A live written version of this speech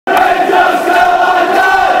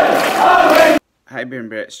Hi Bear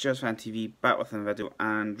and Bear, it's Just Fan TV back with another video,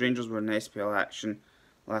 and Rangers were in SPFL action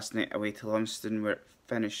last night away to Livingston, where it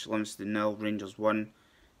finished Livingston 0, Rangers 1.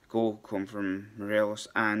 Goal come from Morelos,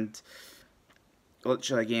 and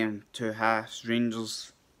literally a game, two halves.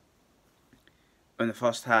 Rangers in the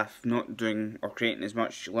first half not doing or creating as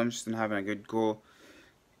much, Livingston having a good goal,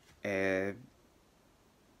 but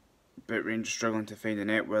Rangers struggling to find the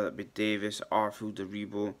net, whether it be Davis, Arfield,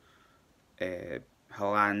 Rebo,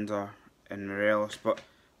 Hollander and Morelos. But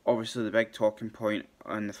obviously the big talking point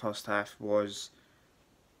in the first half was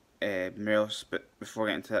Morelos. But before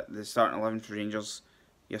getting to that, the starting 11 for Rangers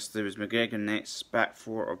yesterday was McGregor nets, back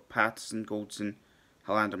four of Patterson, Goldson,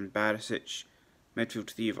 Hollander and Barisic,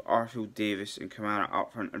 midfield three of Arfield, Davis and Kamara,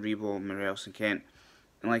 up front Rebo, Morelos and Kent.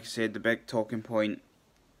 And like I said, the big talking point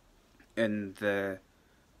in the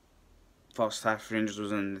first half for Rangers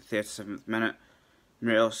was in the 37th minute.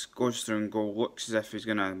 Morelos goes through and goal, looks as if he's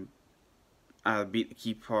going to either beat the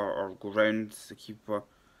keeper or go round the keeper,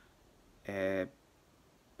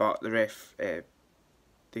 but the ref,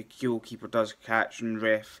 the goalkeeper does catch, and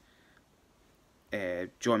ref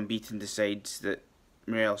John Beaton decides that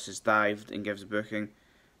Morelos has dived and gives a booking.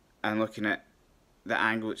 And looking at the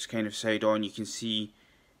angle, it's kind of side on, you can see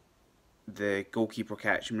the goalkeeper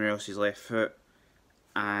catching Morelos' left foot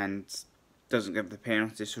and doesn't give the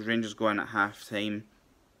penalty. So Rangers go in at half time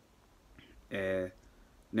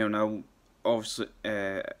 0-0. Obviously,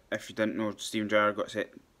 if you didn't know, Steven Gerrard got set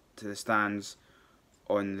to the stands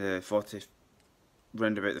on the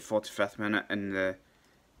round about the 45th minute in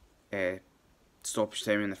the stoppage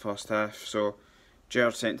time in the first half. So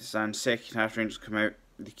Gerrard sent to the stands. Second half, Rangers come out,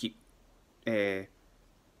 they keep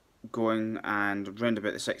going, and round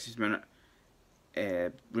about the 60th minute,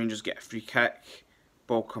 Rangers get a free kick,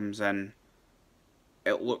 ball comes in.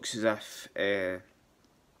 It looks as if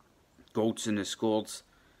Goldson has scored,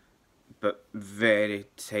 but very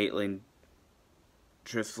tightly, and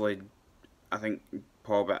truthfully, I think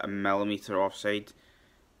probably about a millimetre offside.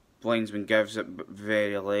 Linesman gives it, but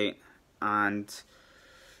very late, and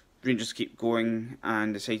Rangers keep going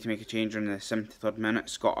and decide to make a change in the 73rd minute.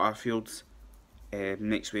 Scott Arfield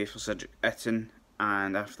makes way for Cedric Itten,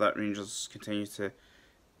 and after that Rangers continue to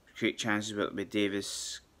create chances, whether it be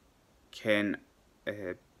Davis, Kent,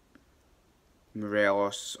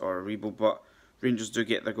 Morelos or Rebo. But Rangers do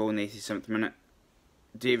get their goal in the 87th minute.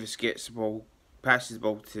 Davis gets the ball, passes the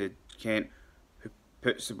ball to Kent, who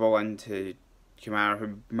puts the ball into Kamara,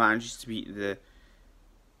 who manages to beat the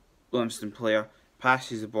Livingston player,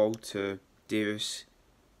 passes the ball to Davis,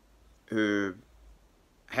 who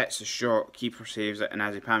hits a shot, keeper saves it, and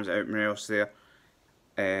as he palms it out, Morelos there,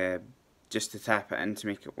 just to tap it in to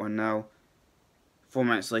make it 1-0. 4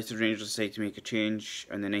 minutes later, Rangers decide to make a change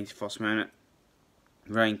in the 91st minute.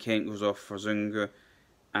 Ryan Kent goes off for Zunga,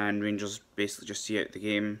 and Rangers basically just see out the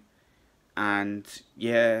game. And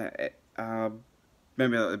yeah,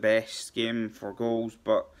 maybe not the best game for goals,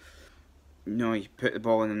 but you know, you put the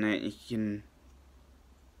ball in the net, you can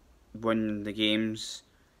win the games.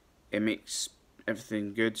 It makes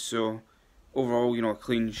everything good. So overall, you know, a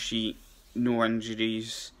clean sheet, no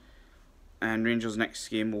injuries, and Rangers' next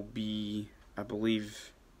game will be, I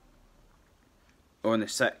believe, on the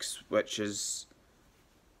 6th, which is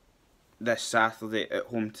this Saturday at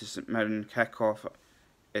home to St Mirren. Kick-off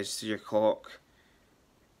is 3 o'clock,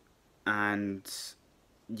 and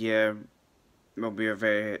yeah, it will be a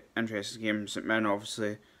very interesting game. St Mirren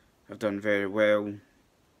obviously have done very well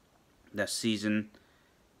this season,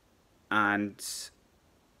 and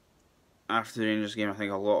after the Rangers game, I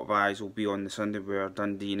think a lot of eyes will be on the Sunday where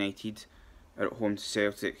Dundee United are at home to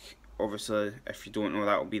Celtic. Obviously, if you don't know,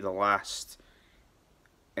 that will be the last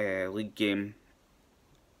league game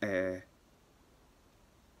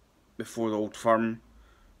before the Old Firm,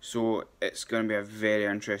 so it's going to be a very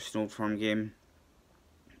interesting Old Firm game.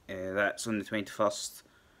 That's on the 21st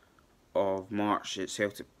of March at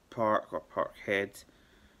Celtic Park or Parkhead,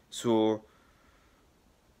 so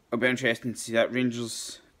it'll be interesting to see that.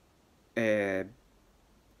 Rangers game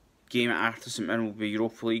after St Mirren will be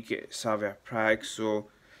Europa League at Slavia Prague, so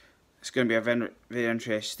it's going to be a very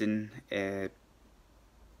interesting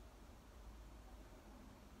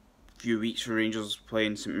few weeks for Rangers,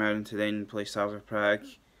 playing St Mirren to then play Slavia Prague.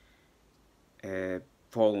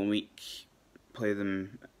 Following week, play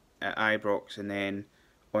them at Ibrox, and then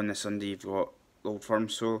on the Sunday you've got Old Firm.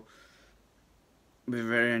 So it'll be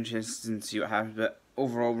very interesting to see what happens. But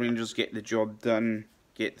overall, Rangers get the job done,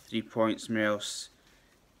 get the 3 points. Morelos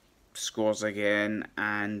scores again,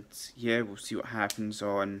 and yeah, we'll see what happens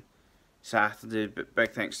on Saturday. But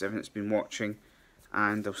big thanks to everyone that's been watching,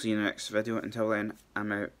 and I'll see you in the next video. Until then,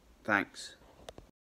 I'm out. Thanks.